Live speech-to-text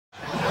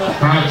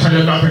I tell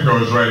you, nothing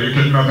goes right.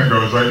 Nothing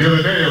goes right. The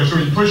other day, I was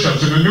doing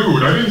push-ups in the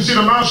nude. I didn't see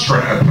the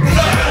mousetrap.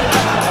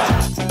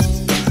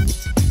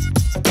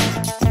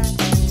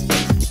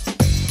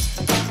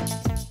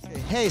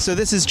 Hey, so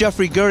this is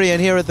Jeffrey Gurian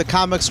here at the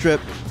comic strip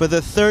for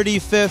the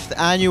 35th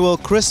annual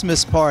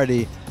Christmas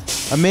party.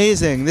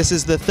 Amazing. This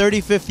is the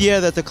 35th year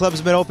that the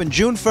club's been open,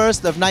 June 1st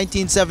of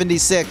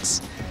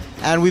 1976.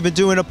 And we've been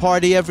doing a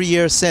party every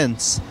year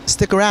since.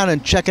 Stick around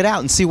and check it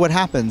out and see what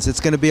happens. It's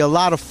going to be a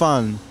lot of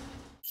fun.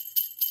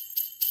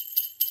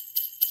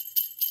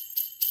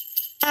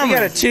 You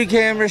got a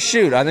 2-camera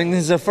shoot. I think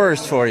this is a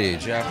first for you,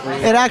 Jeffrey.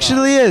 It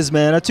actually is,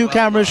 man. A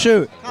 2-camera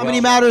shoot. Comedy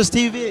Matters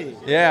TV.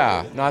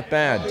 Yeah, not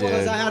bad, dude.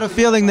 Because I had a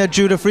feeling that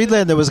Judah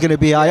Frieldlander was going to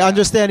be. I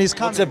understand he's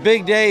coming. It's a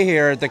big day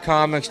here at the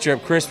comic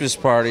strip Christmas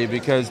party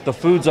because the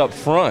food's up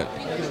front.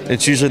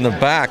 It's usually in the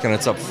back, and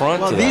it's up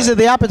front. Well, these are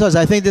the appetizers.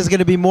 I think there's going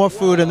to be more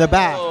food in the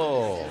back.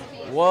 Whoa.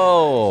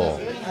 Whoa.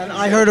 And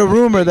I heard a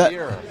rumor that...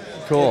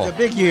 Cool. It's a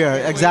big year,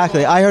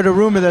 exactly. I heard a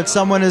rumor that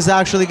someone is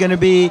actually going to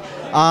be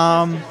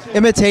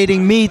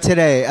imitating me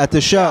today at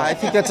the show. Yeah, I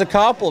think that's a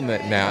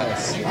compliment, Matt.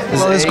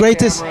 Well, it's great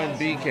to see. And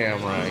B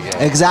camera, I guess.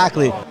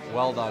 Exactly.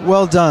 Well done.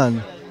 Well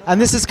done. And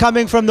this is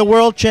coming from the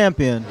world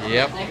champion.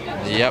 Yep.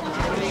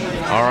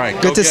 All right.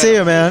 Good to see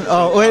you, man.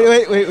 Oh,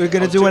 wait. We're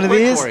going to do one of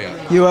these?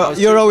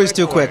 You're always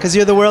too quick because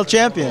you're the world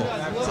champion.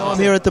 So I'm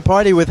here at the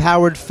party with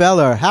Howard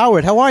Feller.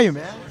 Howard, how are you,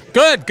 man?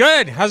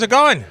 Good. How's it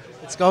going?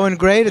 It's going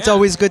great. It's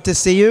always good to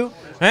see you.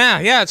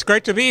 Yeah, it's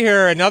great to be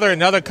here.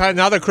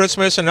 Another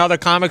Christmas, another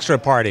comic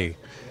strip party.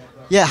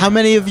 Yeah, how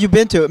many have you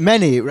been to?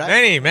 Many,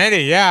 right?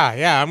 Many.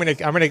 Yeah. I'm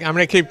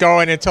gonna keep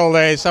going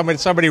until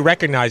somebody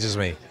recognizes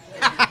me.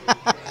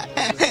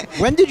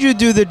 When did you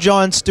do the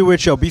Jon Stewart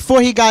show? Before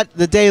he got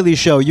the Daily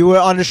Show, you were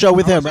on a show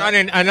with him, right?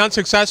 On an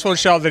unsuccessful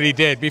show that he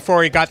did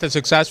before he got the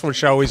successful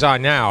show he's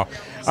on now.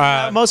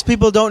 Most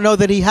people don't know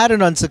that he had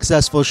an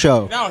unsuccessful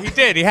show. No, he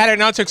did. He had an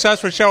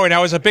unsuccessful show, and I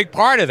was a big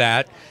part of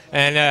that.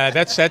 And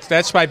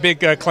that's my big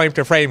claim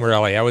to fame,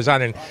 really. I was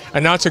on an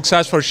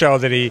unsuccessful show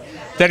that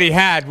he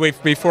had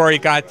before he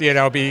got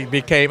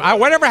became.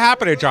 Whatever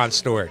happened to Jon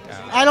Stewart?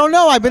 I don't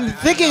know. I've been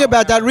thinking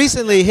about that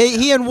recently.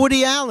 He and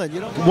Woody Allen.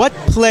 What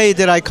play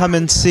did I come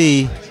and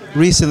see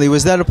recently?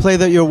 Was that a play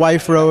that your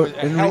wife wrote?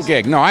 Hell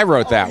Gig. No, I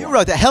wrote that one. You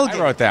wrote that. Hell Gig.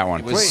 I wrote that one.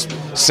 It was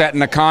set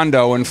in a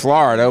condo in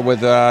Florida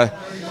with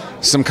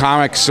some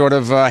comics sort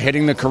of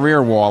hitting the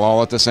career wall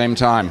all at the same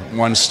time.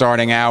 One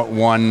starting out,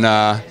 one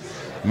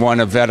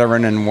a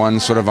veteran, and one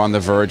sort of on the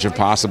verge of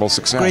possible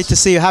success. Great to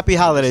see you. Happy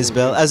holidays,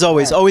 Bill. As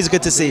always. Always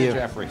good to see you.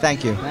 Jeffrey.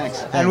 Thank you.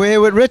 Thanks. And we're here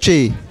with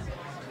Richie.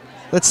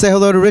 Let's say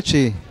hello to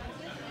Richie.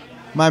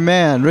 My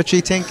man,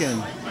 Richie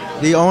Tinkin,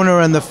 the owner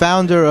and the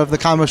founder of the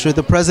comic strip,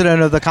 the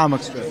president of the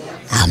comic strip.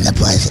 I'm the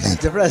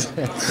president. The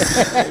president.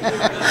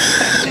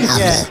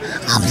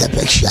 I'm the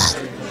big shot.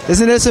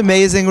 Isn't this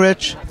amazing,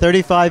 Rich?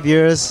 35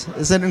 years.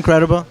 Isn't it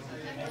incredible?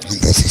 And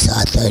this is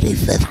our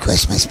 35th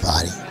Christmas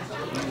party.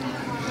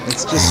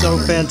 It's just so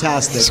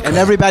fantastic. And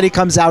everybody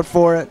comes out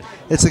for it.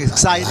 It's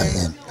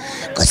exciting.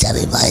 Because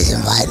everybody's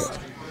invited.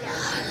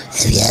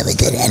 If you ever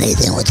did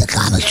anything with the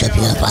comic strip,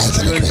 you're invited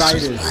to the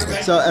Christmas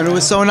party. So, and it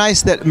was so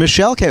nice that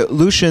Michelle came.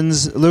 Lucian,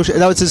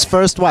 that was his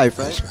first wife,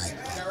 right? That's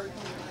right.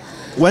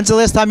 When's the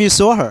last time you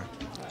saw her?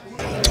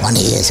 20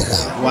 years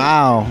ago.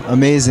 Wow,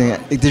 amazing.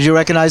 Did you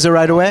recognize her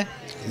right away?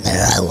 The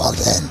minute I walked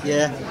in.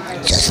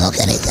 Yeah. Just look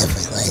any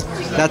differently.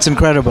 That's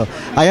incredible.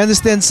 I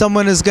understand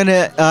someone is going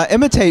to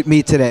imitate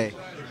me today.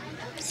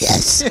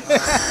 Yes.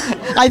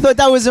 I thought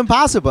that was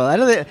impossible. I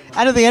don't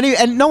think any,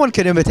 and no one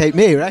can imitate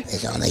me, right?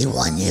 There's only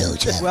one you,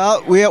 Jeff.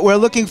 Well, we're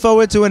looking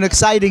forward to an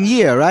exciting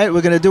year, right?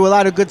 We're going to do a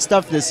lot of good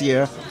stuff this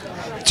year.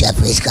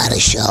 Jeffrey's got a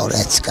show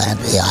that's going to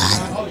be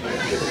on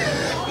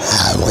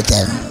with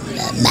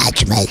the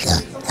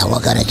matchmaker that we're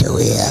going to do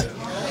here.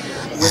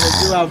 We're going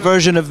to do our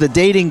version of the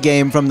dating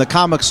game from the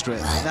comic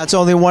strip. Right. That's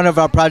only one of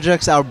our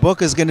projects. Our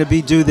book is going to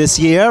be due this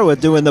year. We're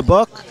doing the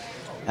book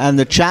and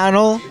the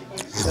channel.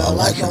 And we're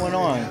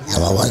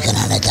working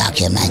on a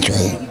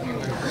documentary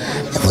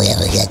if we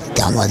ever get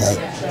done with it.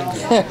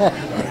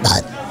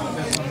 But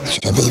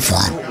it should be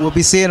fun. We'll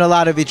be seeing a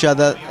lot of each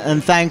other.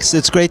 And thanks.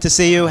 It's great to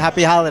see you.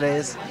 Happy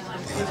holidays.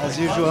 As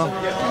usual.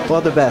 All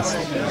the best.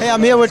 Hey,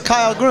 I'm here with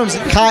Kyle Grooms.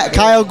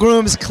 Kyle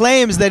Grooms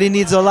claims that he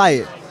needs a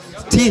light.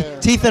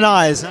 Teeth and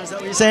eyes. Is that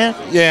what you're saying?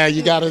 Yeah,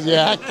 you gotta.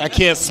 Yeah, I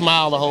can't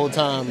smile the whole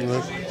time.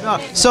 No.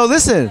 So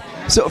listen.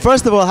 So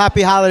first of all,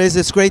 happy holidays.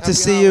 It's great to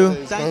see you.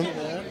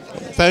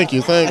 Thank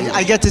you.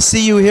 I get to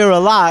see you here a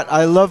lot.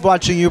 I love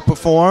watching you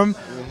perform.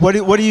 What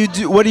do you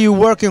do? What are you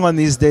working on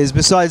these days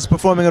besides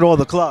performing at all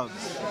the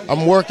clubs?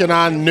 I'm working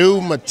on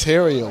new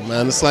material,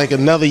 man. It's like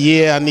another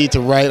year I need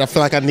to write. I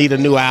feel like I need a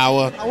new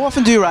hour. How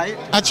often do you write?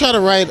 I try to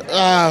write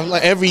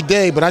like every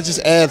day, but I just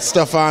add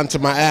stuff on to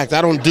my act.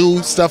 I don't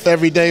do stuff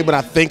every day, but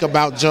I think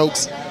about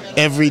jokes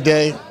every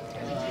day.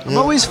 I'm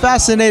always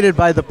fascinated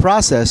by the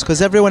process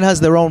because everyone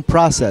has their own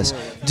process.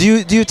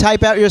 Do you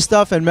type out your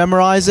stuff and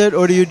memorize it,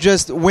 or do you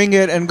just wing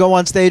it and go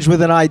on stage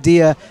with an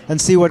idea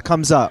and see what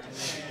comes up?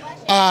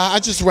 I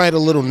just write a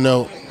little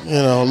note.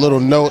 a little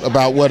note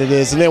about what it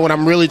is. And then when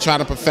I'm really trying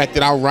to perfect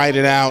it, I'll write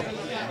it out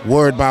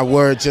word by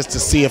word just to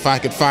see if I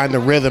could find the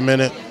rhythm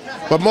in it.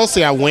 But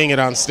mostly I wing it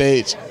on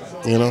stage,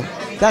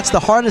 That's the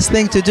hardest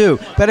thing to do.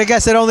 But I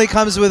guess it only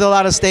comes with a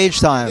lot of stage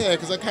time. Yeah,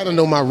 because I kind of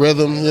know my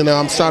rhythm.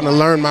 I'm starting to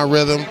learn my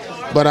rhythm.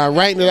 But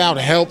writing it out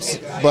helps,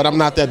 but I'm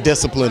not that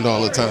disciplined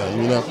all the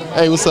time,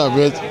 Hey, what's up,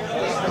 Rich?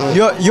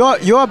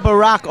 Your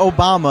Barack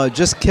Obama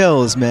just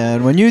kills,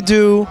 man. When you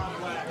do...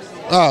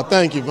 Oh,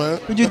 thank you, man.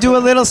 Would you do a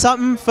little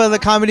something for the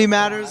Comedy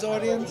Matters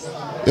audience?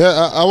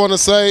 Yeah, I want to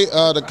say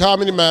the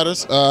Comedy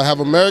Matters have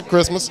a Merry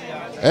Christmas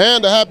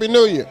and a Happy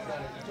New Year.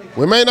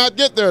 We may not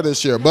get there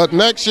this year, but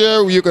next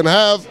year you can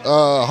have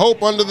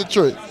hope under the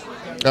tree.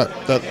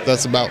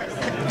 That's my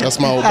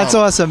Obama. That's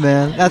awesome,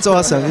 man. That's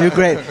awesome. You're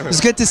great.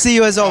 It's good to see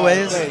you as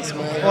always. Thanks,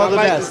 man. All the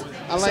best.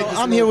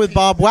 I'm here with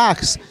Bob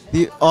Wax,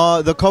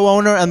 the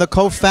co-owner and the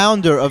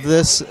co-founder of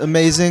this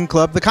amazing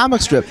club, the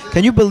Comic Strip.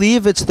 Can you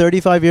believe it's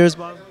 35 years,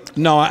 Bob?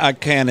 No, I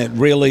can't.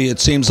 It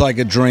seems like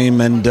a dream.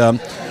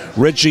 And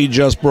Richie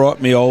just brought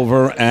me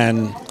over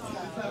and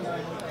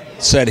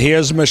said,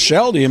 "Here's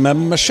Michelle. Do you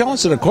remember Michelle?" I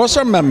said, "Of course I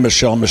remember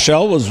Michelle.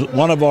 Michelle was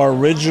one of our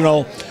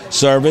original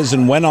servers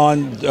and went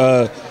on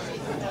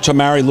to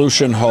marry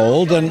Lucian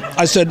Hold." And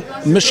I said,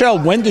 "Michelle,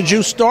 when did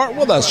you start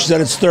with us?" She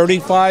said, "It's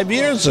 35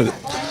 years."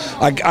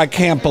 I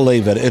can't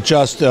believe it. It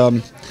just...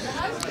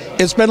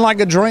 it's been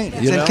like a dream.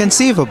 It's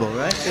inconceivable,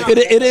 right?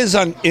 It is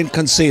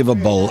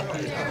inconceivable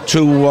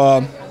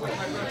to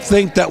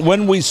think that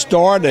when we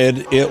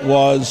started, it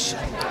was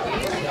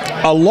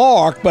a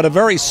lark, but a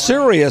very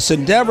serious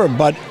endeavor.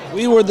 But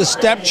we were the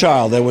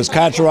stepchild. There was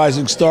Catch a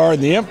Rising Star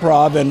in the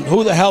Improv, and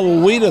who the hell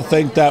were we to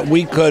think that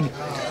we could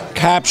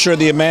capture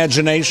the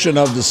imagination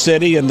of the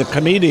city and the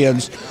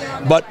comedians?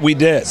 But we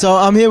did. So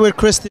I'm here with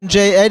Kristen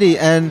J. Eddy,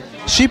 and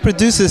she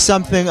produces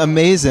something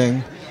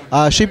amazing.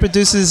 She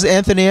produces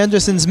Anthony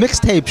Anderson's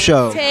mixtape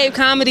show. Mixtape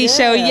comedy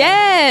show,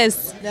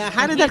 yes. Now,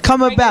 how did that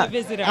come about?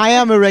 I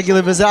am a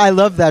regular visitor. I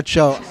love that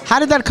show. How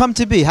did that come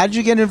to be? How did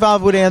you get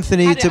involved with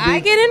Anthony? How did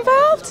I get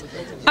involved?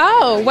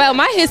 Oh, well,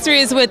 my history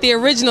is with the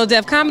original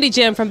Def Comedy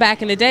Jam from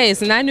back in the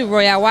days, and I knew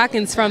Royale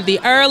Watkins from the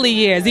early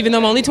years, even though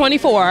I'm only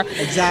 24.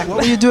 Exactly.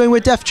 What were you doing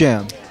with Def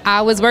Jam?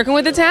 I was working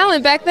with the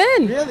talent back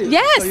then. Really?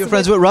 Yes. So you're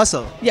friends with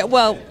Russell? Yeah,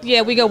 well,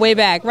 yeah, we go way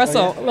back.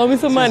 Russell, loan me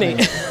some money.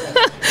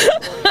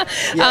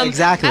 Yeah,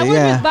 exactly. I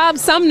worked with Bob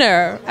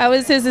Sumner. I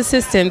was his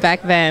assistant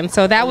back then.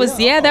 So that was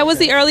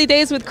the early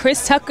days with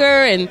Chris Tucker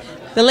and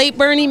the late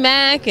Bernie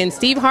Mac and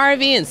Steve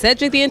Harvey and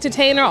Cedric the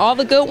Entertainer, all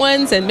the good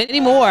ones and many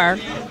more.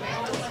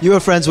 You were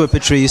friends with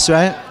Patrice,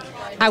 right?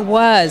 I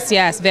was,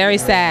 yes. Very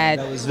sad.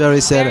 That was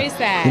very sad. Very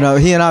sad. You know,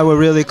 he and I were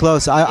really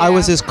close. I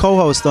was his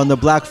co-host on the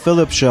Black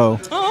Phillip show.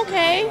 Oh,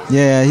 okay.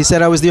 Yeah, he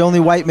said I was the only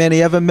white man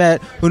he ever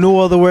met who knew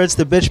all the words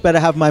to "Bitch Better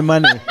Have My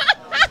Money."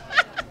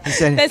 He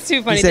said, that's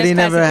too funny. He said that's he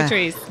never.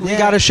 Patrice. We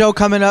got a show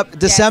coming up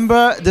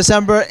December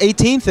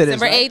 18th. It is.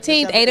 December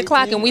 18th, 8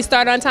 o'clock, and we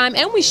start on time,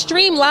 and we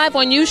stream live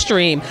on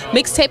Ustream.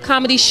 Mixtape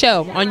comedy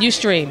show on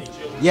Ustream.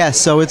 Yes,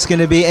 so it's going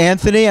to be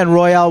Anthony and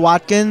Royale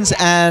Watkins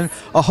and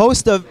a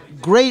host of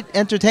great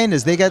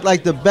entertainers. They get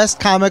like the best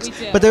comics,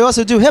 but they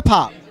also do hip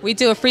hop. We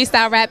do a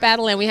freestyle rap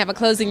battle, and we have a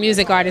closing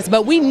music artist.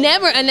 But we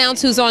never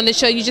announce who's on the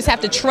show. You just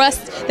have to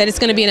trust that it's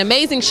going to be an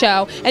amazing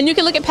show. And you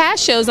can look at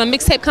past shows on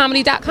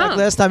mixtapecomedy.com. Like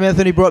last time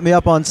Anthony brought me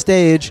up on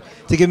stage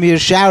to give me a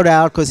shout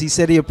out because he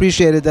said he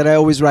appreciated that I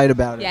always write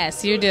about it.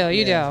 Yes, you do.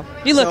 You do.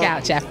 You look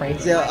out, Jeffrey.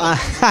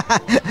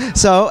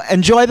 So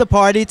enjoy the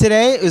party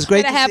today. It was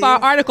great to have our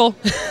article.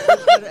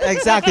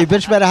 Exactly.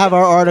 Bitch better have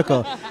our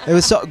article. It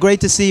was so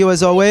great to see you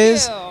as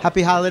always.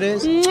 Happy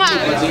holidays.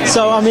 Mwah.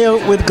 So I'm here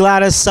with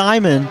Gladys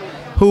Simon,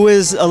 who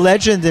is a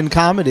legend in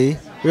comedy.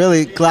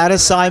 Really,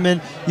 Gladys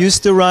Simon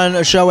used to run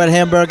a show at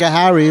Hamburger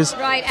Harry's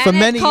for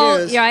many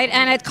years. Right,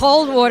 and at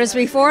Cold Waters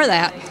before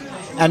that.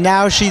 And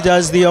now she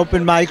does the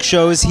open mic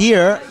shows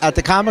here at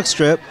the Comic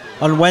Strip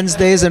on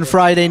Wednesdays and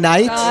Friday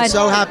nights. God.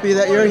 So happy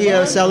that you're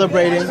here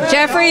celebrating.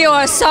 Jeffrey, you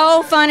are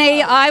so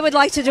funny. I would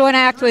like to do an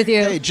act with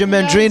you. Hey, Jim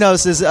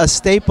Mandrinos is a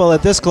staple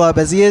at this club,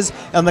 as he is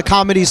on the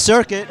comedy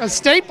circuit. A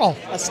staple.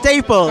 A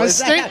staple.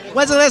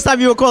 When's the last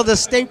time you were called a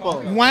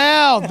staple?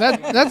 Wow,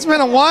 that's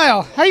been a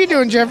while. How you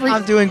doing, Jeffrey?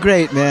 I'm doing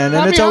great, man. And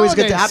Happy it's always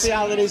holidays. good to happy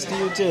holidays to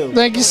you too.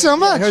 Thank you so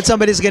much. I heard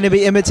somebody's going to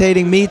be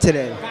imitating me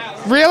today.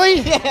 Really?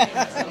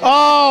 Yeah.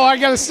 Oh, I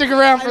got to stick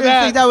around for I that.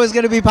 didn't think that was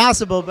going to be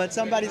possible, but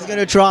somebody's going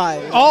to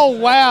try. Oh,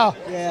 wow.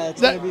 Yeah, it's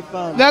going to be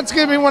fun. That's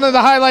going to be one of the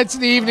highlights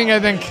of the evening,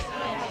 I think.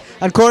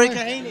 And Corey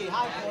Kahaney.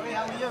 Hi, Corey.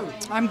 How are you?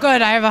 I'm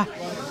good. I have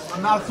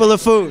a mouthful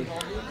of food.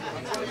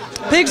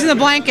 Pigs in the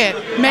blanket.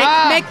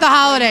 Make the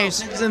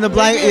holidays. Pigs in the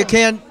blanket. You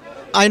can't.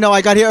 I know.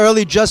 I got here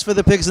early just for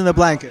the pigs in the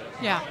blanket.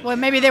 Yeah. Well,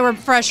 maybe they were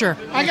fresher.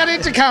 I got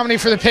into comedy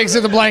for the pigs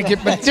in the blanket,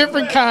 but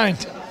different kind.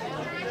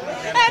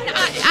 And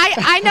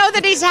I know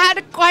that he's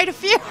had quite a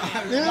few.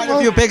 Quite a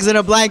few pigs in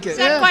a blanket. He's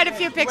had quite a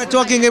few pigs. We're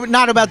talking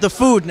not about the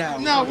food now.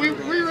 No, we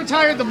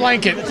retired the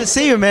blanket. Good to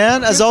see you,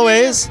 man, as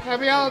always.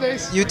 Happy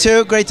holidays. You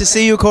too. Great to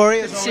see you,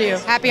 Corey. Good to see you.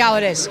 Happy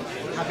holidays.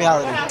 Happy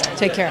holidays.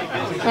 Take care.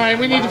 All right,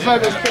 we need to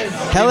find this pig.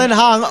 Helen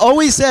Hong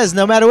always says,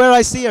 no matter where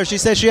I see her, she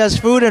says she has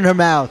food in her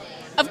mouth.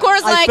 Of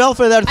course, I fell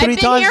for that 3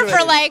 times I've been here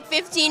for already. like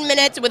 15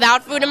 minutes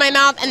without food in my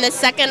mouth, and the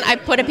second I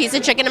put a piece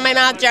of chicken in my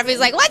mouth, Jeffrey's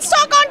like, let's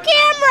talk on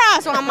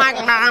camera. So I'm like,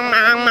 mom,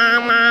 mom,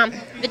 mom, mom.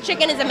 The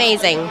chicken is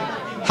amazing.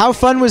 How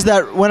fun was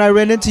that when I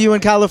ran into you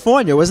in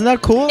California? Wasn't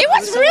that cool? It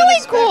was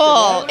really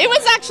cool. It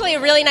was actually a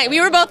really nice. We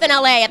were both in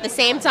LA at the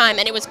same time,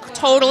 and it was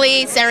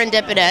totally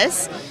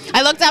serendipitous.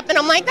 I looked up and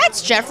I'm like,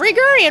 that's Jeffrey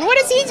Gurian. What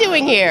is he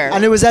doing here?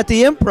 And it was at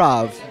the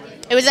Improv.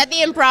 It was at the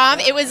Improv.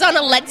 It was on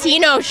a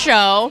Latino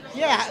show.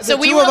 Yeah, so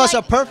the two of us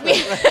are perfect.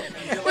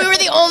 We were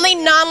the only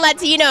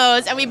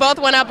non-Latinos, and we both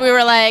went up. We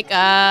were like,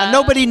 And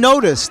nobody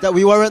noticed that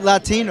we weren't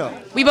Latino.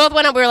 We both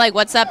went up. We were like,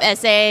 "What's up,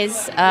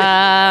 essays?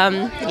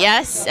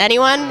 Yes,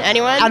 anyone?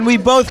 And we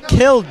both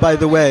killed, by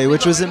the way,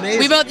 which was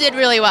amazing. We both did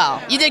really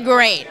well. You did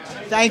great.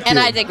 Thank you. And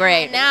I did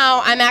great.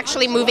 Now I'm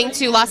actually moving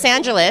to Los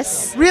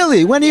Angeles.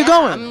 Really? When are you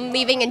going? I'm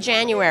leaving in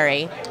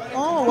January.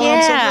 Oh, well,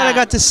 I'm so glad I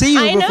got to see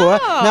you before.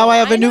 Now I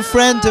have a new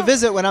friend to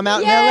visit when I'm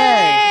out in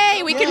LA.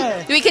 Yay! We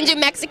can do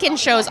Mexican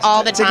shows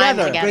all the time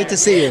together. Great to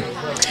see you.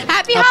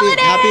 Happy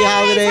holidays! Happy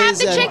holidays! Have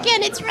the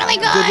chicken. It's really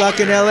good. Good luck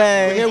in LA.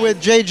 We're here with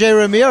JJ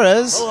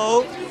Ramirez,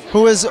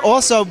 who has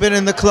also been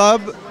in the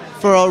club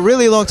for a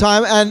really long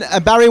time, and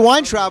Barry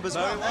Weintraub as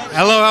well.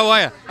 Hello, how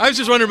are you? I was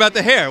just wondering about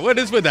the hair. What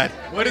is with that?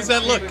 What does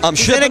that look?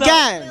 He's in a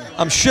gang.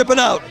 I'm shipping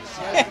out.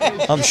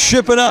 I'm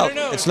shipping out.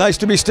 It's nice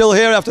to be still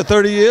here after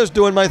 30 years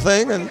doing my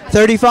thing. And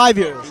 35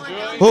 years.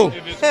 Who?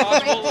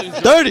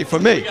 30 for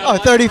me. Oh,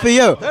 30 for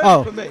you. 30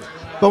 oh. for me.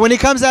 But when he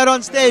comes out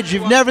on stage,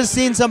 you've never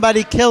seen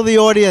somebody kill the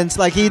audience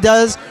like he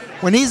does.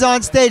 When he's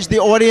on stage, the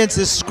audience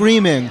is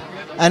screaming,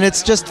 and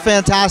it's just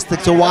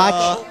fantastic to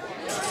watch.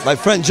 My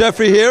friend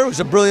Jeffrey here, who's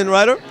a brilliant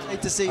writer.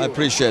 Great to see you. I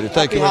appreciate it.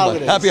 Thank you very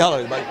much. Happy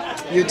holidays,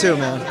 buddy. You too,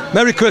 man.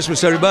 Merry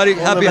Christmas, everybody.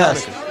 Happy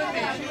holidays.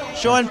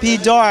 Sean P.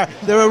 Dar,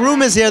 there are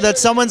rumors here that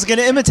someone's going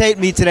to imitate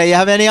me today. You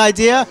have any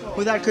idea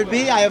who that could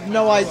be? I have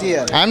no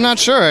idea. I'm not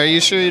sure. Are you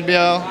sure you'd be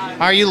able...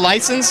 Are you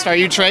licensed? Are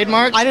you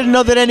trademarked? I didn't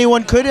know that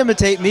anyone could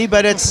imitate me,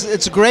 but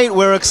it's great.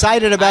 We're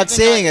excited about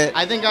seeing it.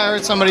 I think I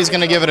heard somebody's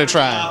going to give it a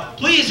try.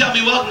 Please help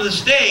me welcome to the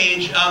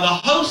stage the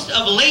host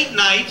of Late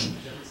Night,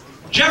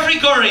 Jeffrey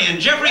Gurian.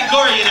 Jeffrey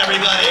Gurian,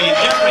 everybody.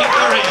 Jeffrey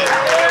Gurian.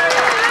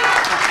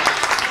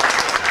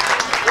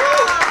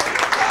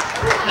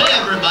 Hey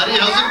everybody,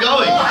 how's it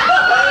going?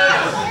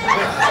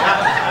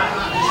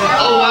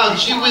 Oh wow,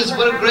 gee whiz,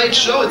 what a great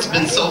show it's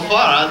been so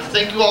far.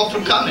 Thank you all for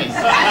coming.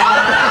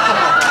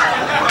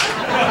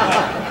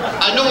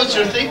 I know what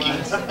you're thinking.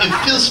 If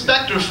Phil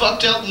Spector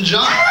fucked Elton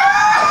John.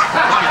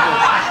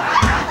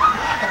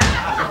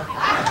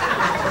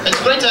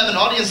 It's great to have an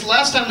audience.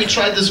 Last time we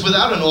tried this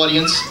without an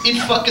audience, it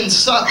fucking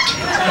sucked.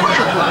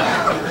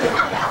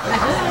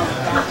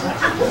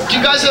 Do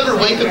you guys ever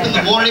wake up in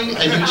the morning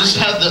and you just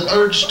have the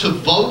urge to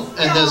vote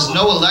and there's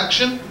no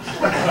election?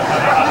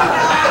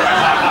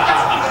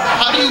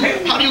 How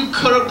do you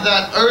curb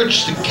that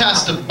urge to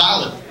cast a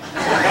ballot?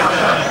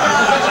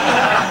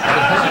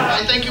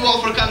 I thank you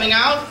all for coming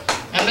out,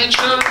 and make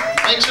sure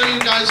you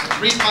guys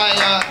read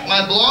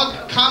my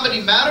blog,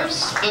 Comedy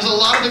Matters. There's a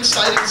lot of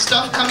exciting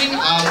stuff coming.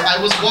 I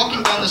was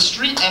walking down the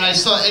street and I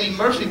saw Eddie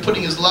Murphy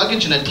putting his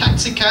luggage in a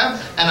taxi cab,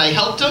 and I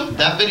helped him.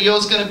 That video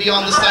is going to be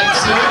on the site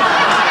soon.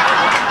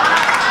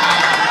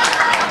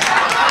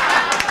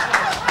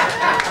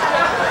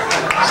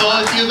 So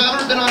if you've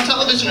ever been on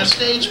television or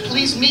stage,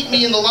 please meet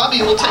me in the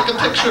lobby. We'll take a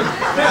picture.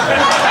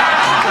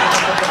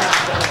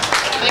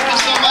 Thank you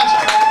so much.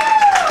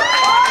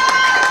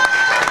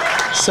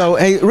 So,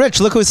 hey, Rich,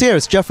 look who's here.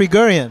 It's Jeffrey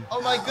Gurian.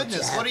 Oh my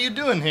goodness, what are you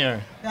doing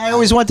here? I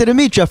always wanted to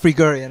meet Jeffrey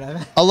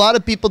Gurian. A lot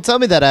of people tell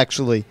me that,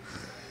 actually.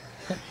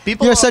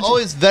 People are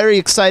always very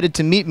excited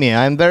to meet me.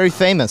 I'm very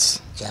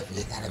famous. Jeffrey,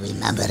 you gotta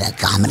remember that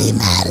comedy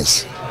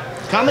matters.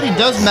 Comedy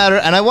does matter,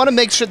 and I want to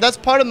make sure that's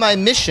part of my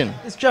mission.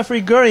 It's Jeffrey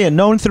Gurian,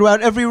 known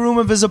throughout every room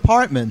of his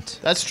apartment.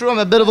 That's true. I'm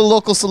a bit of a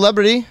local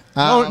celebrity.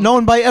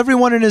 Known by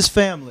everyone in his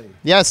family.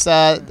 Yes,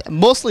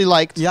 mostly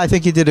liked. Yeah, I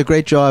think you did a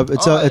great job.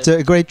 It's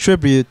a great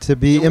tribute to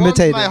be It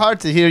imitated. warms my heart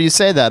to hear you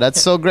say that.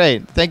 That's so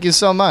great. Thank you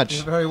so much.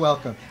 You're very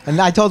welcome. And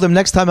I told him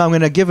next time I'm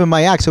going to give him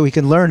my act so he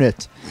can learn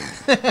it.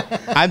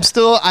 I'm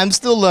still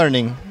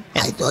learning.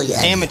 I thought you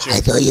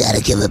had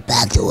to give it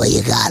back the way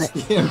you got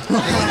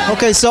it.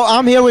 Okay, so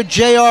I'm here with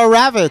J.R.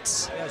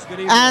 Ravitz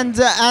and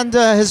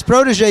his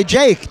protege,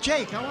 Jake.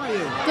 Jake, how are you?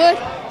 Good.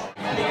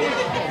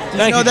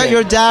 Did you know that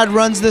your dad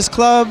runs this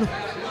club?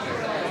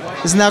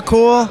 Isn't that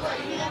cool?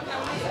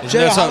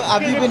 Jay,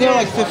 have you been here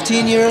like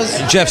 15 years?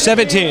 Jeff,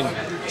 17.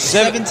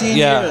 17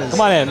 yeah. years.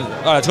 Come on in. All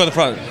right, let's go to the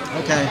front.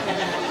 Okay.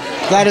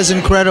 That is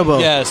incredible.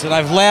 Yes, and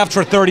I've laughed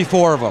for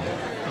 34 of them.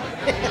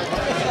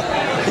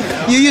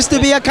 You used to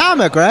be a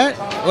comic, right?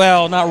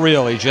 Well, not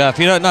really, Jeff.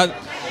 You know, not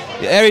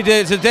every day.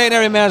 It's a day in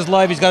every man's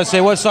life. He's got to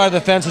say what side of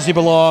the fence does he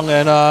belong,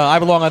 and I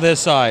belong on this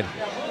side.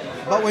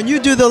 But when you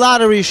do the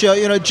lottery show,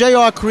 you know,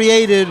 JR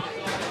created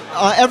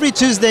every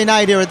Tuesday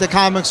night here at the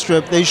comic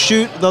strip, they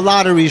shoot the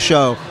lottery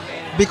show.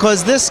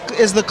 because this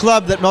is the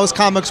club that most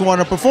comics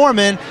want to perform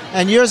in,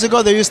 and years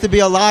ago there used to be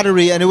a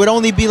lottery, and it would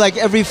only be like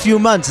every few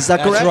months. Is that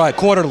correct? That's right,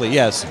 quarterly,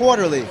 yes.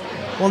 Quarterly.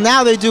 Well,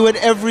 now they do it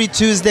every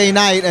Tuesday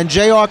night, and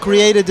JR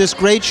created this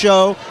great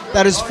show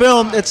that is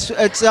filmed.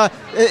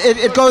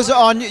 It goes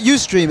on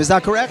Ustream. Is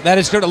that correct? That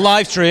is correct. A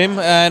live stream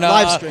and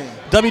live stream.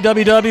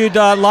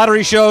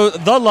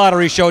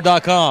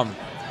 www.lotteryshow.com.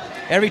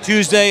 Every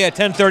Tuesday at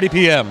 10:30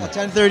 p.m. At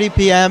 10:30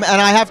 p.m.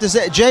 And I have to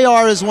say,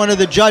 JR is one of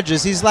the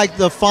judges. He's like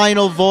the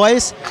final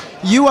voice.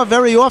 You are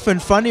very often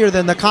funnier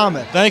than the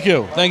comic. Thank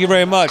you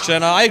very much,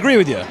 and I agree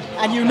with you.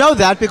 And you know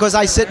that because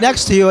I sit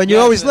next to you, and you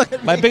always look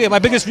at me. My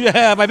biggest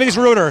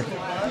rooter.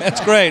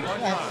 That's great.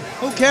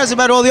 Who cares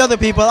about all the other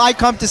people? I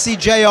come to see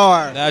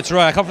JR. That's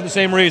right. I come for the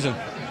same reason.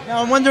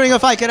 Now I'm wondering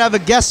if I could have a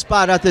guest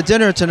spot at the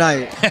dinner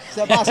tonight. Is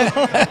that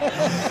possible?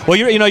 Well,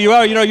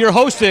 you're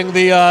hosting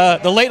the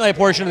late night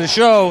portion of the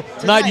show.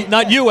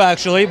 Not you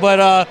actually, but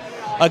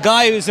a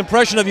guy whose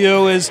impression of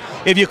you is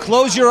if you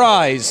close your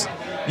eyes,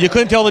 you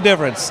couldn't tell the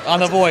difference on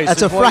the voice.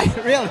 That's a fright,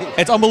 really.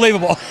 It's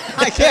unbelievable.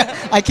 I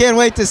can't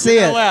wait to see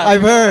it.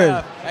 I've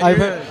heard.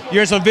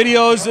 You're in some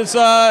videos. It's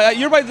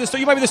you might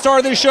be the star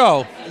of this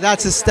show.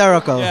 That's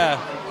hysterical. Yeah.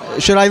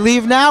 Should I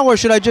leave now, or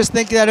should I just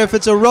think that if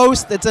it's a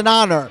roast, it's an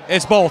honor?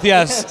 It's both,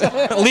 yes.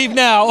 Leave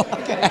now.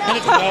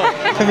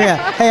 Come here.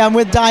 Hey, I'm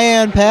with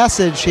Diane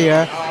Passage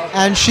here,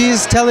 and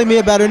she's telling me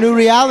about a new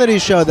reality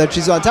show that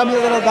she's on. Tell me a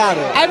little about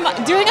it. I'm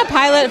doing a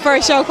pilot for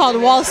a show called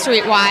Wall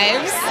Street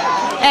Wives,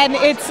 and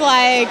it's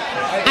like,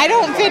 I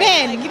don't fit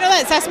in. You know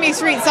that Sesame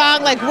Street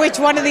song, like, which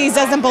one of these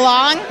doesn't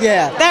belong?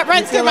 Yeah. That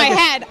runs through my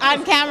head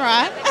on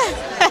camera.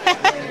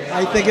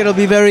 I think it'll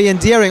be very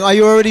endearing. Are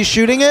you already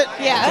shooting it?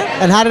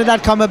 Yeah. And how did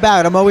that come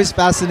about? I'm always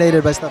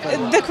fascinated by stuff like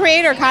that. The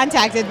creator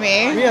contacted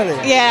me. Really?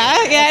 Yeah.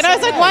 And I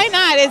was like, why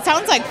not? It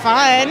sounds like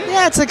fun.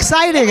 Yeah, it's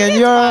exciting, and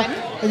you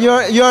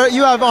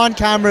have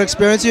on-camera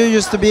experience. You're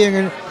used to being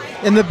in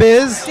the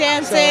biz.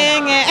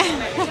 Dancing.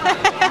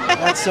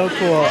 That's so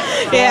cool.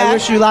 Yeah. I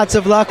wish you lots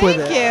of luck with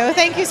it.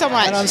 Thank you so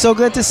much. And I'm so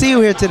glad to see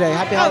you here today.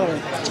 Happy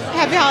holidays.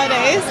 Happy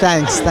holidays.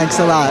 Thanks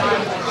a lot.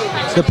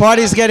 The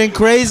party's getting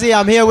crazy.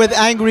 I'm here with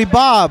Angry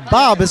Bob.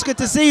 Bob, it's good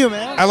to see you,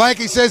 man. I like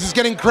he says it's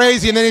getting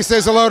crazy, and then he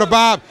says hello to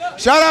Bob.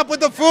 Shut up with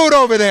the food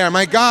over there,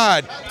 my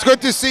God. It's good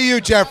to see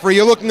you, Jeffrey.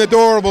 You're looking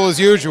adorable as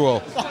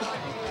usual.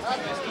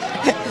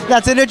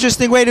 That's an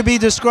interesting way to be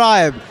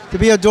described, to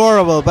be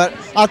adorable, but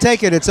I'll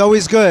take it. It's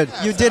always good.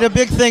 You did a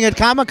big thing at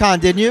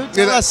Comic-Con, didn't you?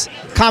 Tell us,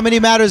 Comedy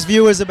Matters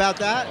viewers, about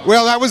that.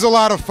 Well, that was a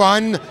lot of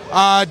fun,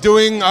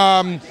 doing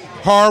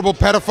horrible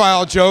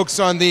pedophile jokes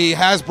on the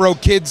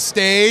Hasbro Kids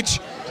stage.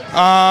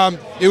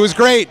 It was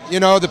great. You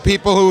know, the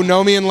people who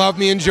know me and love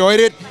me enjoyed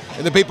it,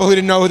 and the people who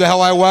didn't know who the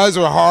hell I was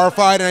were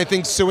horrified, and I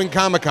think suing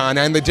Comic-Con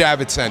and the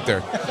Javits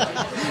Center.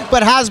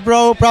 But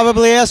Hasbro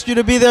probably asked you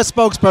to be their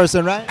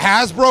spokesperson, right?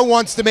 Hasbro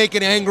wants to make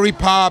an Angry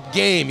Pop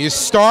game. You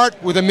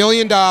start with $1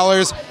 million,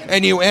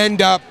 and you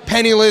end up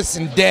penniless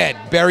and dead,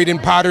 buried in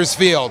Potter's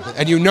Field,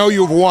 and you know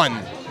you've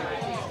won.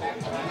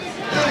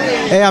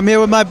 Hey, I'm here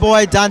with my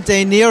boy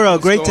Dante Nero.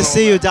 Great to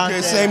see you, Dante.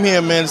 Okay, same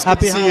here, man. It's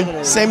Happy good to see you.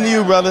 holidays. Same to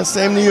you, brother.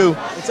 Same to you.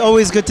 It's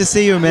always good to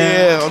see you,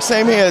 man. Yeah,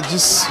 same here.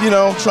 Just,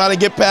 trying to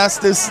get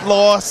past this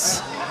loss.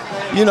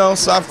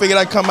 So I figured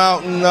I'd come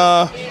out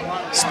and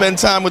spend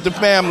time with the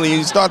family.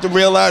 You start to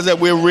realize that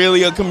we're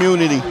really a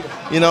community,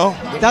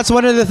 That's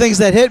one of the things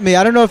that hit me.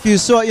 I don't know if you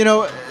saw,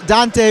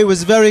 Dante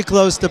was very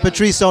close to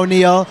Patrice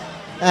O'Neill,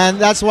 and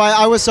that's why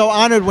I was so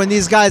honored when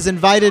these guys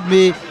invited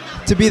me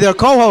to be their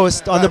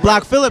co-host on the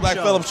Black Phillip show.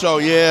 Black Phillip show,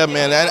 yeah,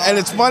 man. And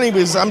it's funny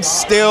because I'm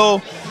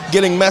still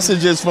getting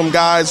messages from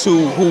guys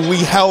who we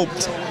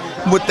helped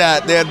with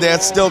that. They're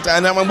still,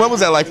 and I mean, what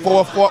was that, like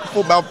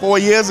about 4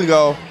 years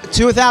ago?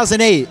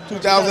 2008.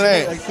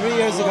 2008. Like 3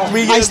 years ago. 3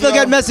 years I still ago.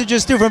 get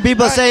messages too from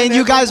people saying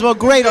you guys were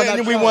great on that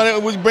and show.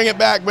 we bring it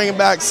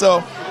back.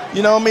 So,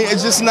 you know what I mean?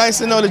 It's just nice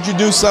to know that you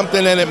do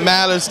something and it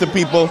matters to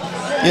people.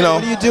 What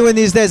are you doing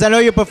these days? I know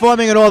you're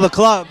performing at all the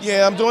clubs.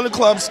 Yeah, I'm doing the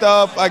club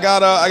stuff. I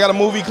got a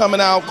movie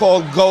coming out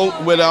called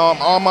GOAT with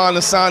Armand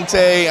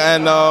Asante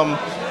and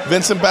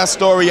Vincent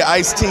Pastore,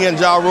 Ice-T, and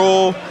Ja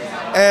Rule.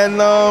 And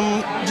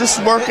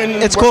just working.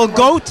 It's called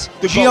GOAT?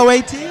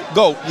 G-O-A-T?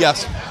 GOAT,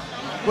 yes.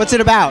 What's it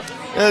about?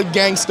 A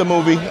gangster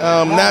movie.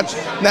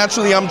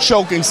 Naturally, I'm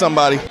choking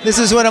somebody. This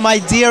is one of my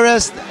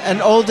dearest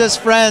and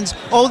oldest friends,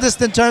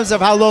 oldest in terms of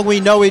how long we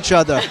know each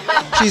other.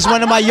 She's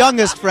one of my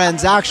youngest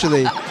friends,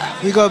 actually.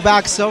 We go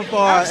back so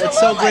far. It's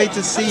so great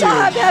to see you.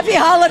 Happy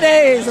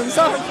holidays. I'm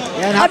sorry.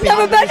 I've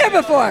never been here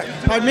before.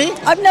 Pardon me?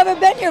 I've never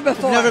been here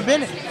before. Never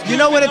been. You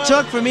know what it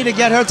took for me to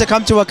get her to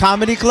come to a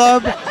comedy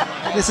club?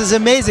 This is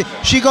amazing.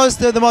 She goes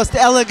to the most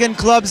elegant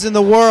clubs in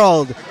the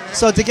world.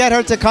 So to get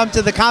her to come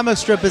to the comic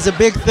strip is a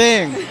big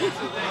thing.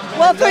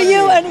 Well, for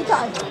you,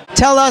 anytime.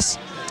 Tell us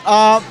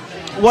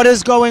what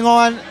is going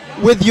on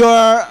with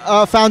your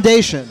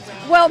foundation.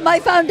 Well, my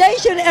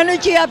foundation,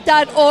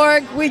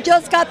 energyup.org, we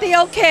just got the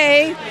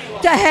okay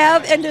to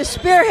have and to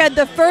spearhead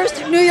the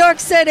first New York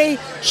City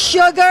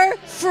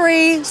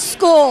sugar-free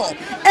school.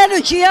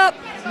 Energy Up,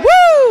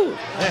 Woo!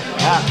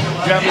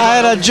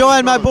 I had to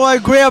join my boy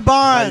Greer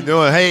Barnes. How you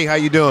doing? Hey, how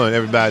you doing,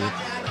 everybody?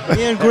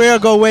 Me and Greer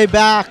go way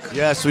back.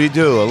 Yes, we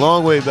do. A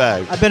long way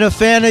back. I've been a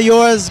fan of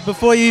yours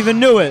before you even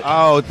knew it.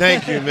 Oh,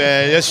 thank you,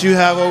 man. Yes, you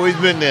have always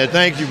been there.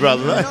 Thank you,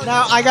 brother.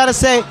 Now, I got to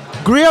say,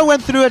 Greer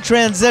went through a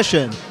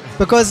transition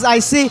because I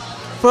see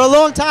for a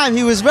long time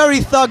he was very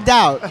thugged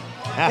out.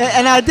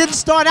 And I didn't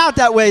start out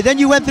that way. Then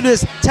you went through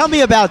this. Tell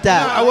me about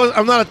that.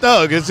 I'm not a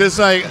thug. It's just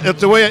like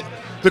it's the way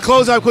the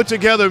clothes I put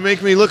together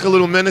make me look a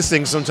little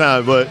menacing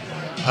sometimes, but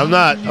I'm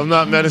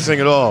not menacing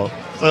at all.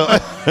 So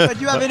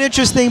But you have an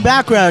interesting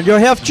background. You're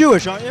half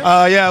Jewish, aren't you?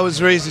 Yeah, I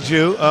was raised a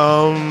Jew.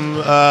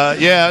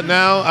 Yeah,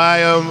 now I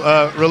am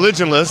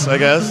religionless, I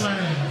guess.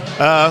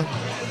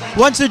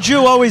 Once a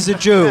Jew, always a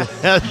Jew.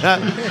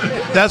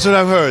 That's what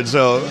I've heard.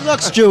 So He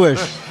looks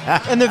Jewish,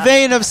 in the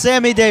vein of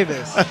Sammy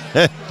Davis.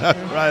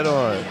 Right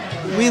on.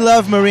 We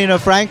love Marina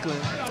Franklin.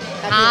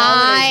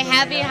 Hi,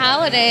 happy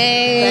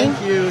holiday.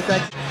 Thank you.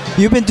 Thank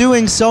you. You've been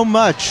doing so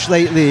much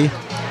lately.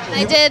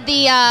 I did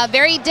the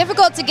very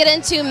difficult to get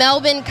into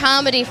Melbourne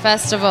Comedy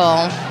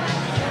Festival.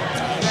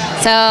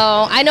 So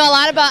I know a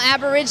lot about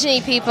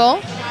Aborigine people.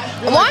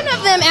 One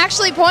of them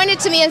actually pointed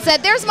to me and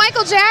said, "There's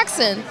Michael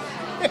Jackson."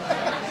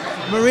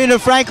 Marina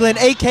Franklin,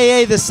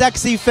 a.k.a. the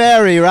Sexy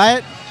Fairy,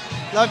 right?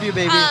 Love you,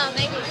 baby.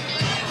 Thank you.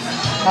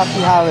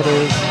 Happy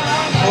holidays.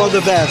 All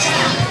the best.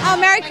 Oh,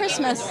 Merry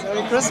Christmas.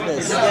 Merry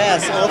Christmas.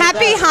 Yes. all the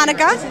Happy best.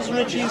 Hanukkah. This is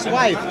Richie's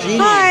wife, Jeannie.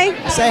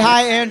 Hi. Say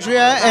hi,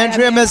 Andrea.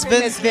 Andrea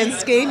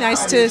Misvinsky.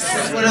 Nice to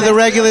one of the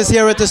regulars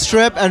here at the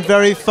Strip and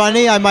very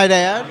funny, I might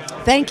add.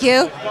 Thank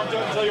you.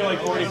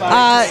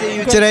 See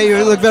you today.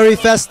 You look very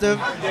festive.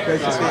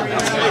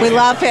 We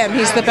love him.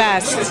 He's the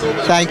best.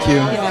 Thank you.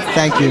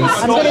 Thank you.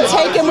 I'm going to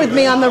take him with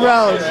me on the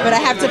road, but I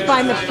have to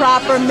find the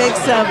proper mix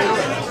of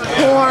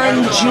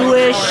porn,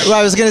 Jewish. Well,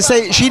 I was going to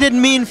say, she didn't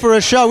mean for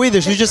a show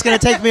either. She's just going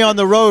to take me on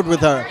the road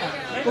with her.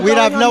 We'd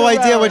have no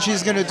idea what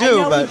she's going to do.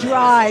 I know but he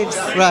drives.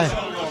 Right.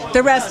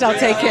 The rest I'll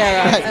take care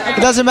of. Right.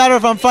 It doesn't matter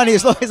if I'm funny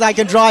as long as I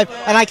can drive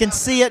and I can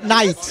see at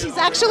night. He's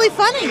actually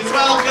funny.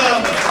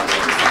 Welcome to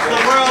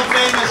the world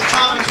famous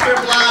Comic Strip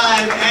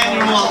Live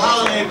annual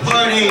holiday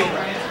party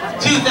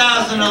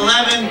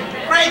 2011.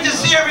 Great to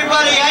see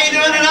everybody. How you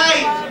doing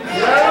tonight?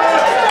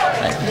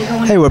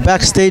 Hey, we're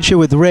backstage here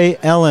with Ray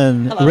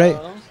Ellen. Hello. Ray.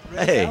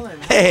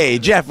 Hey,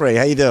 Jeffrey,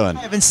 how you doing?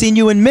 I haven't seen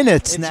you in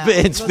minutes now.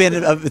 It's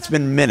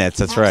been minutes.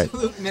 That's right.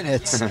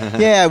 Minutes.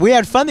 Yeah, we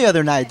had fun the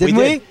other night, didn't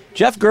we? did.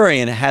 Jeff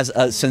Gurian has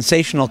a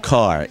sensational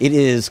car. It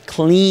is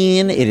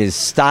clean. It is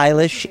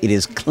stylish. It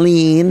is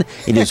clean.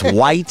 It is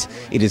white.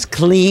 It is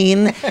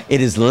clean.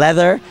 It is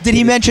leather. Did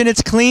he mention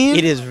it's clean?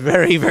 It is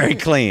very, very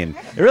clean.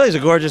 It really is a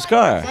gorgeous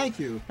car. Thank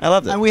you. I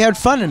loved it. And we had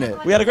fun in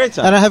it. We had a great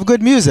time. And I have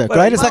good music,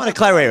 right? It's like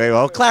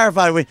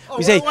clarify. We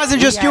say it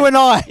wasn't just you and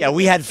I. Yeah,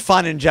 we had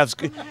fun in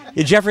Jeffrey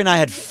and I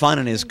had fun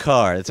in his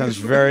car. It sounds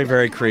very,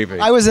 very creepy.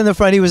 I was in the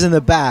front, he was in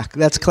the back.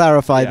 Let's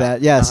clarify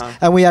that, yes.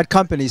 And we had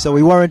company, so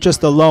we weren't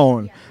just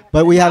alone.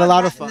 But we had a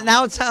lot of fun.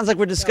 Now it sounds like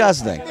we're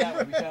disgusting.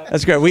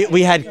 That's great.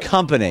 We had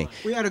company.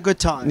 We had a good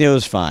time. It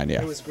was fine,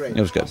 yeah. It was great. It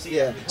was good.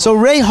 Yeah. So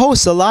Ray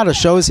hosts a lot of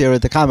shows here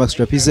at the Comic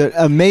Strip. He's an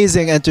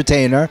amazing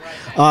entertainer.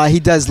 He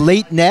does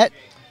Late Net.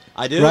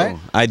 I do. Right?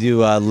 I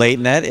do Late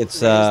Net. It's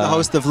He's the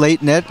host of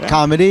Late Net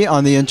comedy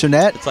on the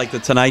internet. It's like the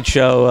Tonight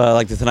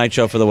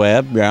Show, for the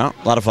web. Yeah,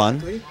 a lot of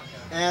fun.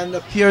 And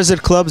appears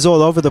at clubs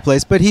all over the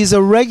place. But he's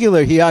a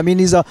regular here. I mean,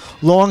 he's a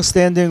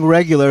long-standing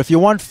regular. If you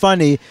want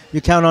funny,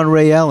 you count on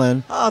Ray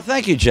Ellen. Oh,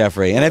 thank you,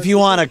 Jeffrey. And if you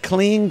want a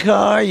clean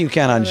car, you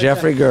count on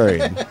Jeffrey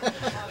Gurian.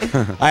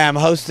 I am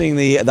hosting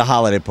the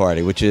holiday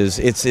party, which is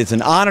it's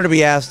an honor to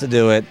be asked to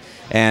do it.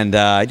 And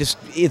it's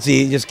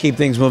easy. Just keep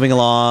things moving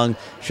along,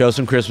 show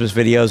some Christmas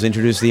videos,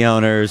 introduce the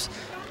owners,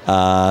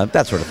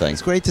 that sort of thing.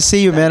 It's great to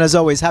see you, man. As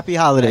always, happy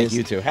holidays.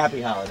 Thank you too.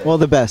 Happy holidays. All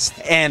the best.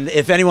 And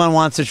if anyone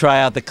wants to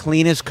try out the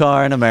cleanest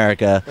car in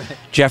America,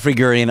 Jeffrey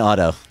Gurian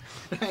Auto.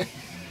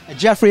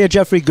 Jeffrey at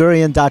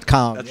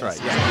jeffreygurian.com. That's right.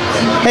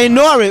 Hey,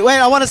 Nori. Wait,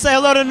 I want to say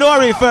hello to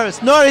Nori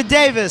first. Nori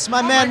Davis,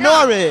 my man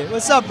Nori.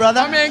 What's up,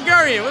 brother? My man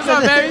Gurian. What's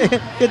up, baby?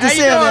 Good to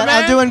see you, man.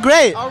 I'm doing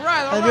great.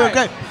 I'm doing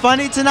great.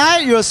 Funny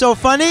tonight? You're so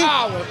funny.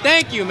 Oh, well,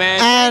 thank you, man.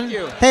 And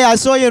thank you. Hey, I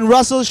saw you in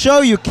Russell's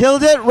show. You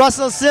killed it.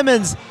 Russell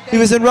Simmons. He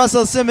was in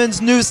Russell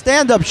Simmons' new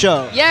stand-up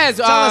show. Yes.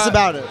 Tell us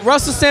about it.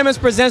 Russell Simmons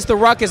Presents The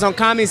Ruckus on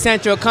Comedy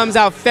Central. It comes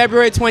out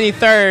February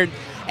 23rd.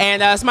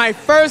 And it's my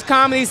first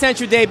Comedy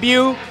Central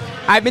debut.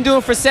 I've been doing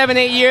it for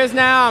 7-8 years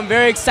now. I'm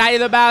very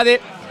excited about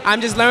it.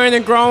 I'm just learning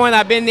and growing.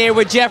 I've been there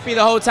with Jeffrey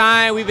the whole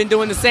time. We've been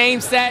doing the same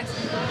set.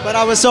 But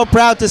I was so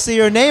proud to see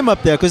your name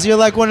up there because you're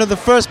like one of the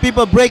first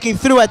people breaking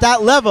through at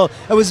that level.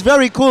 It was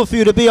very cool for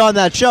you to be on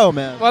that show,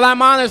 man. Well,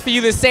 I'm honored for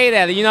you to say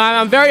that. You know,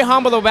 I'm very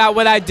humble about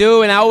what I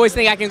do, and I always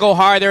think I can go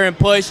harder and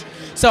push.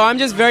 So I'm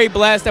just very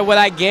blessed at what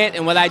I get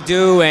and what I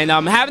do, and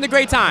I'm having a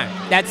great time.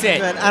 That's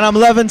it. And I'm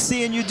loving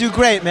seeing you do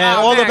great, man.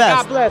 All the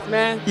best. God bless,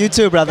 man. You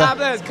too, brother. God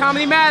bless.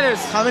 Comedy Matters.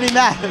 Comedy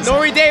Matters.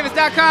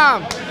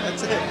 NoriDavis.com.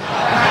 That's it.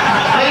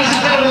 Ladies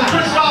and gentlemen,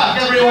 Chris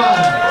Rock,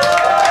 everyone.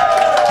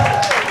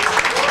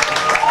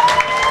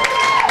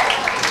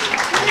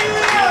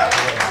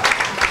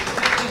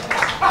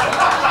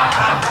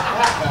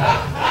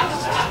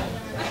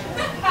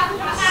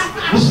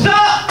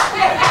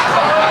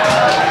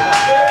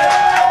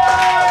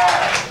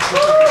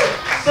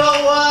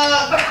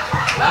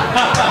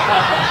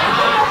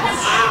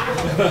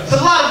 There's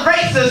a lot of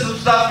racism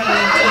stuff in the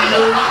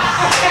news.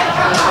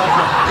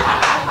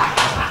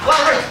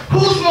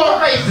 Who's more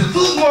racist?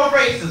 Who's more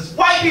racist?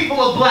 White people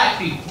or black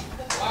people?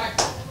 Black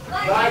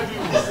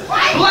people.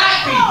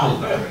 Black people.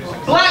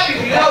 Black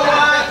people. You know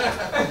why?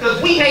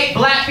 Because we hate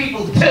black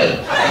people too.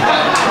 Everything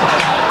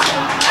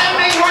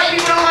white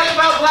people don't like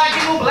about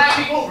black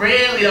people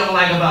really don't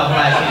like about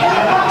black people.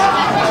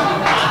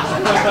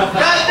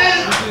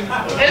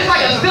 It's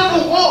like a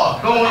civil war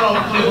going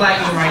on between black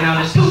people right now.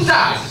 There's two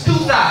sides. There's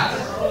two sides.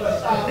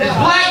 There's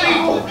black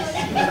people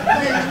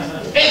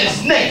and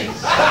it's niggas.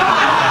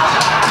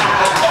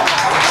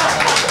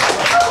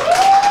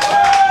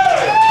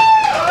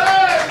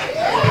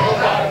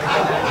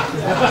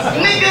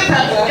 Niggas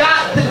have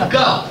got to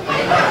go.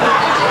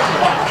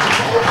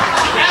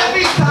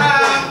 Every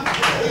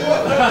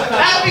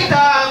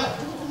time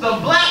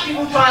some black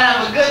people try to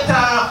have a good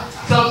time,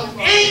 some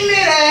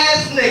ignorant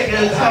ass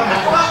niggas come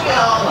and fuck it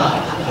all up.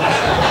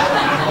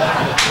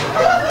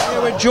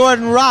 Here with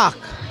Jordan Rock.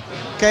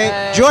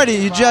 Okay,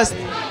 Jordy,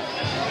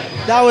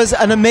 that was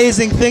an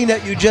amazing thing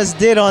that you just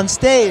did on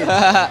stage.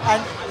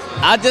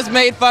 I just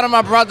made fun of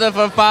my brother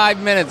for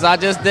 5 minutes. No,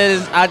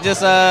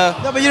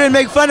 but you didn't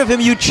make fun of him,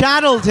 you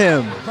channeled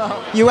him.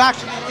 You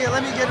actually, here,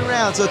 let me get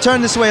around, so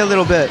turn this way a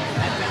little bit.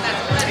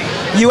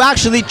 You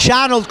actually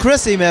channeled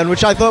Chrissy, man,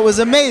 which I thought was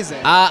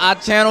amazing. I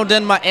channeled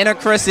in my inner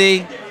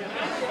Chrissy,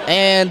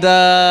 and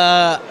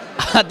I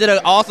did an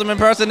awesome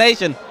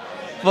impersonation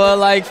for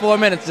like 4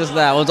 minutes just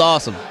now. It was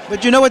awesome.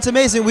 But you know what's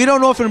amazing? We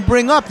don't often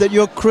bring up that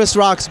you're Chris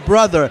Rock's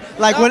brother.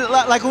 Like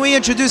when we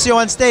introduce you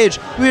on stage,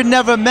 we would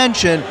never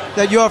mention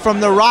that you're from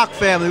the Rock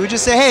family. We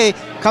just say, hey,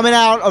 coming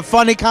out of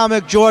funny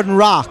comic Jordan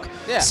Rock.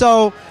 Yeah.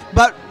 So,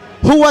 but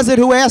who was it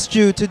who asked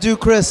you to do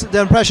the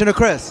impression of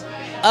Chris?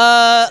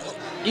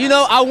 You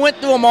know, I went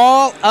through them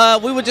all.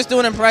 We were just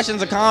doing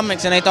impressions of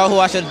comics, and they thought who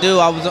I should do.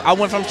 I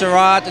went from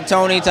Sherrod to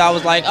Tony to I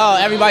was like, oh,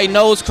 everybody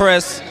knows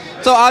Chris,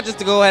 so I'll just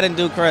go ahead and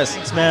do Chris.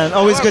 Thanks, man.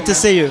 Always good to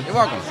see you. You're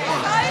welcome.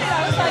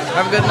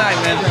 Have a good night,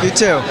 man. You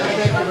too.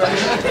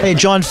 Hey,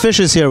 John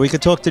Fish is here. We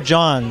could talk to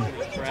John.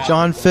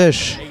 John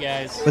Fish. Hey,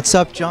 guys. What's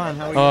up, John?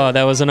 How are you? Oh,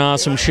 that was an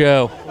awesome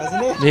show.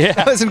 Wasn't it? Yeah.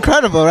 That was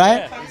incredible,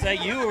 right? Yeah. Was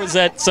that you or was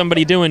that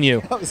somebody doing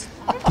you?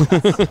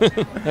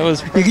 That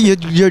was.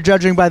 You're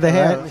judging by the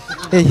hair.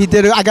 He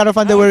did. I gotta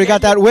find out where he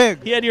got that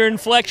wig. He had your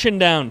inflection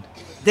down.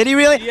 Did he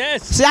really?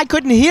 Yes. See, I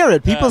couldn't hear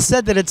it. People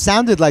said that it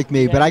sounded like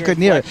me, but I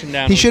couldn't hear it.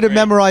 He should have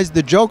memorized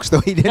the jokes, though.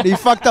 He didn't. He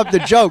fucked up the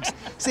jokes.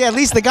 See, at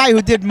least the guy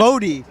who did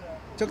Modi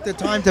took the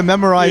time to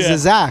memorize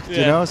his act, you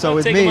know? So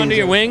with take me. him under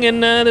your wing,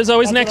 and there's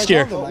always next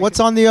year. What's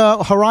on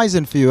the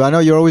horizon for you? I know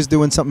you're always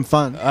doing something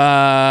fun.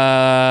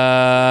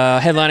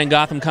 Headlining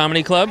Gotham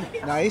Comedy Club.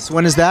 Nice.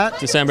 When is that?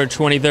 December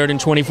 23rd and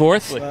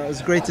 24th. It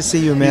was great to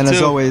see you, man, You as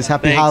too. always.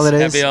 Happy Thanks.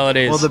 holidays. Happy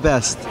holidays. All the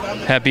best.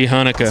 Happy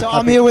Hanukkah. So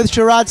I'm here with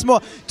Sherrod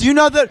Small. Do you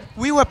know that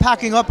we were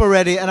packing up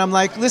already, and I'm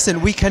like,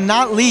 listen, we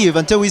cannot leave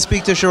until we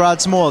speak to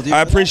Sherrod Small.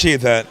 I appreciate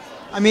that.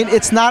 I mean,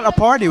 it's not a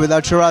party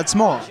without Sherrod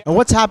Small. And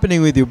what's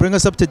happening with you? Bring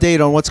us up to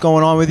date on what's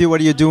going on with you. What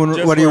are you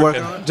doing? What are you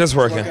working on? Just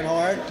working.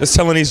 Just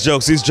telling these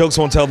jokes. These jokes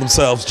won't tell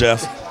themselves,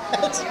 Jeff.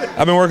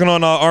 I've been working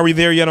on Are We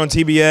There Yet on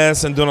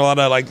TBS and doing a lot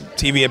of like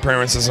TV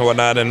appearances and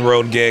whatnot and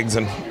road gigs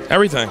and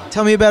everything.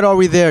 Tell me about Are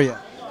We There Yet?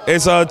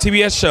 It's a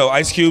TBS show.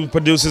 Ice Cube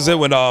produces it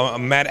with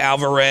Matt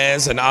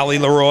Alvarez and Ali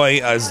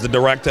Leroy as the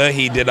director.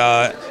 He did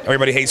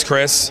Everybody Hates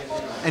Chris.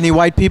 Any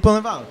white people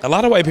involved? A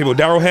lot of white people.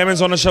 Daryl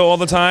Hammond's on the show all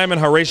the time, and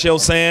Horatio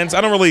Sands.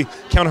 I don't really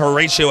count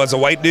Horatio as a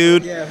white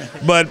dude,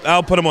 but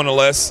I'll put him on the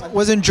list.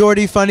 Wasn't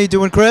Jordy funny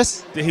doing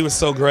Chris? He was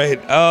so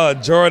great.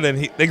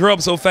 Jordan, they grow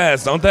up so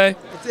fast, don't they?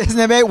 Isn't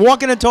that mate?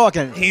 Walking and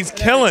talking. He's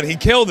killing. He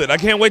killed it. I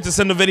can't wait to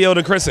send the video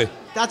to Chrissy.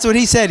 That's what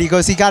he said. He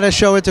goes, he got to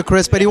show it to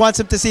Chris, but he wants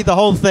him to see the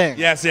whole thing.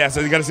 Yes,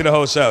 so you got to see the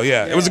whole show.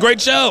 Yeah, it was a great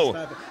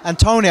show. And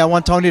Tony, I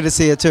want Tony to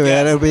see it too.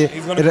 Yes,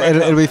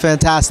 it'll be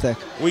fantastic.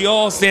 We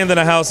all stand in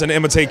the house and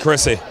imitate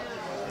Chrissy.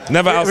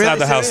 Never outside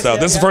the house, though.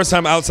 This is the first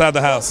time outside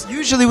the house.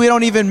 Usually we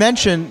don't even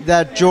mention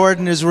that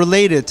Jordan is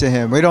related to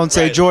him. We don't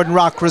say Jordan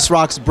Rock, Chris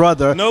Rock's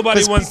brother.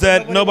 Nobody wants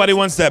that. Nobody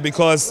wants that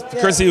because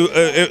Chrissy,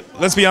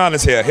 let's be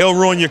honest here, he'll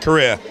ruin your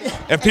career.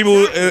 If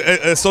people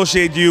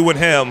associate you with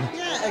him,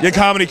 your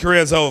comedy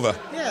career is over.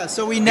 Yeah,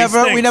 so we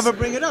never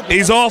bring it up.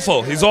 He's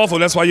awful. He's awful.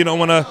 That's why you don't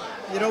want to.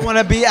 You don't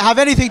want to have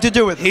anything to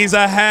do with him. He's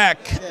a hack.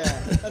 Yeah.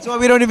 That's why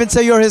we don't even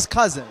say you're his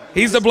cousin.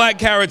 He's the black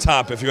carrot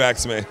top, if you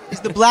ask me. He's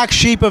the black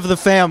sheep of the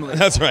family.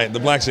 That's right, the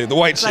black sheep, the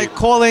white it's sheep. Like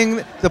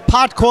calling the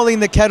pot calling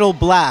the kettle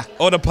black.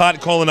 Or the pot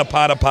calling a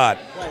pot a pot.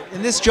 Right.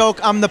 In this joke,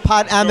 I'm the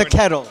pot and the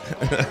kettle.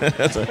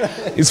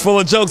 He's full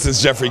of jokes,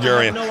 this Jeffrey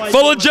Gurian.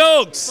 Full of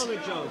jokes.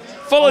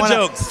 Full of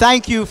jokes.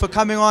 Thank you for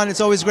coming on. It's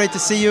always great to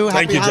see you.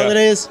 Happy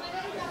holidays.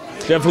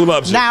 Jeff, who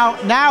loves you?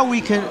 Now we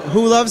can.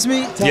 Who loves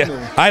me? Tell me.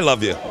 I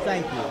love you.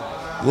 Thank you.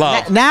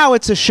 Love. Now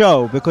it's a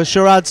show because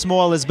Sherrod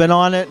Small has been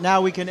on it. Now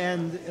we can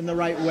end in the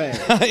right way.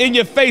 In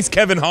your face,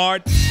 Kevin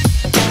Hart.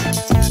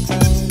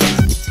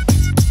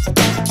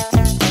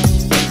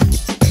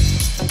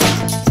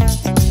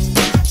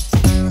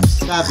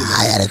 Fabulous.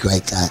 I had a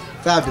great time.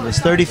 Fabulous.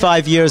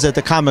 35 years at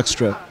the comic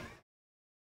strip.